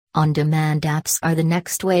On-demand apps are the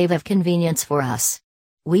next wave of convenience for us.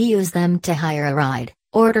 We use them to hire a ride,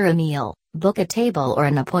 order a meal, book a table or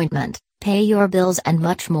an appointment, pay your bills and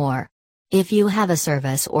much more. If you have a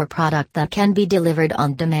service or product that can be delivered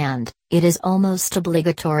on demand, it is almost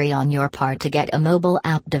obligatory on your part to get a mobile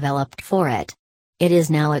app developed for it. It is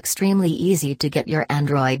now extremely easy to get your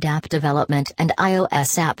Android app development and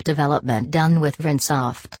iOS app development done with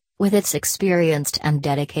Vrinsoft, with its experienced and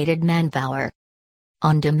dedicated manpower.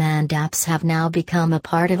 On-demand apps have now become a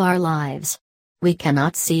part of our lives. We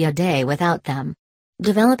cannot see a day without them.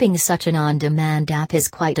 Developing such an on-demand app is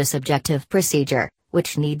quite a subjective procedure,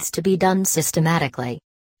 which needs to be done systematically.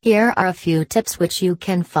 Here are a few tips which you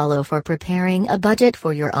can follow for preparing a budget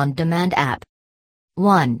for your on-demand app.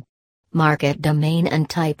 1. Market domain and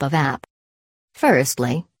type of app.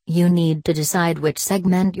 Firstly, you need to decide which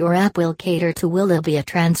segment your app will cater to. Will it be a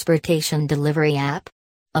transportation delivery app,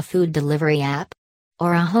 a food delivery app,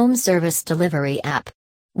 or a home service delivery app?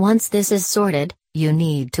 Once this is sorted, you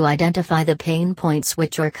need to identify the pain points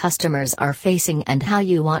which your customers are facing and how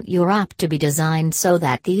you want your app to be designed so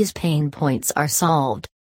that these pain points are solved.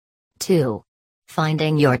 2.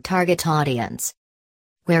 Finding your target audience.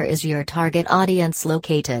 Where is your target audience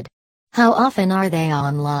located? How often are they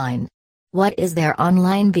online? What is their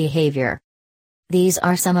online behavior? These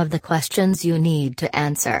are some of the questions you need to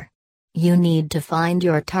answer. You need to find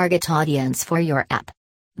your target audience for your app.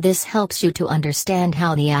 This helps you to understand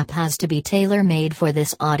how the app has to be tailor-made for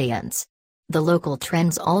this audience. The local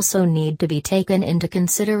trends also need to be taken into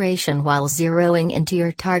consideration while zeroing into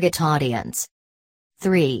your target audience.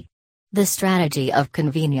 3. The strategy of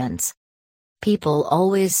convenience. People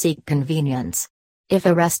always seek convenience. If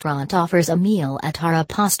a restaurant offers a meal at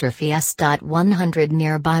R'(S.100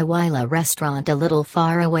 nearby while a restaurant a little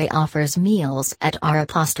far away offers meals at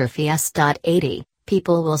R'(S.80,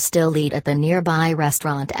 people will still eat at the nearby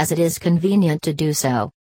restaurant as it is convenient to do so.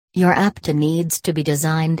 Your app needs to be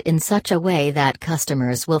designed in such a way that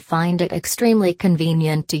customers will find it extremely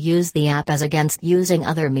convenient to use the app as against using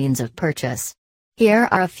other means of purchase. Here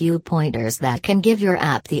are a few pointers that can give your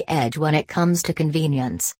app the edge when it comes to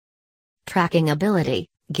convenience. Tracking ability.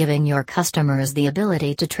 Giving your customers the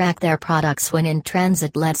ability to track their products when in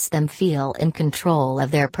transit lets them feel in control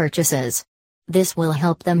of their purchases. This will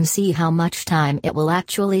help them see how much time it will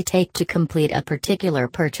actually take to complete a particular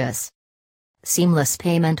purchase. Seamless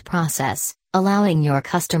payment process. Allowing your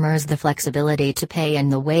customers the flexibility to pay in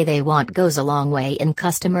the way they want goes a long way in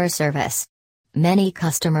customer service. Many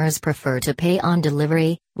customers prefer to pay on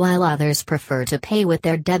delivery, while others prefer to pay with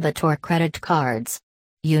their debit or credit cards.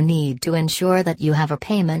 You need to ensure that you have a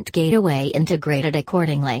payment gateway integrated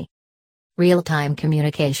accordingly. Real-time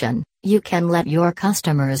communication. You can let your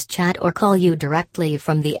customers chat or call you directly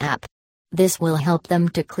from the app. This will help them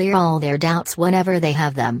to clear all their doubts whenever they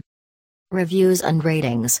have them. Reviews and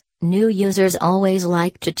ratings. New users always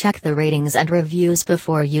like to check the ratings and reviews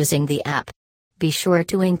before using the app. Be sure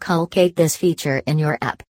to inculcate this feature in your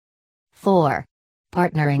app. 4.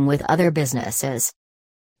 Partnering with other businesses.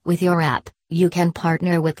 With your app, you can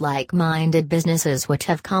partner with like-minded businesses which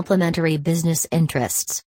have complementary business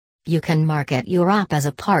interests. You can market your app as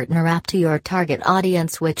a partner app to your target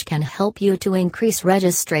audience, which can help you to increase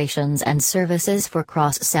registrations and services for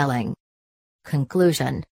cross-selling.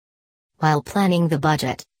 Conclusion. While planning the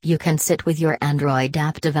budget, you can sit with your Android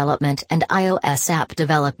app development and iOS app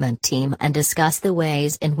development team and discuss the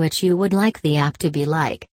ways in which you would like the app to be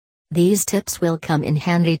like. These tips will come in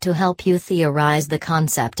handy to help you theorize the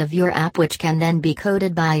concept of your app, which can then be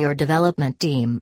coded by your development team.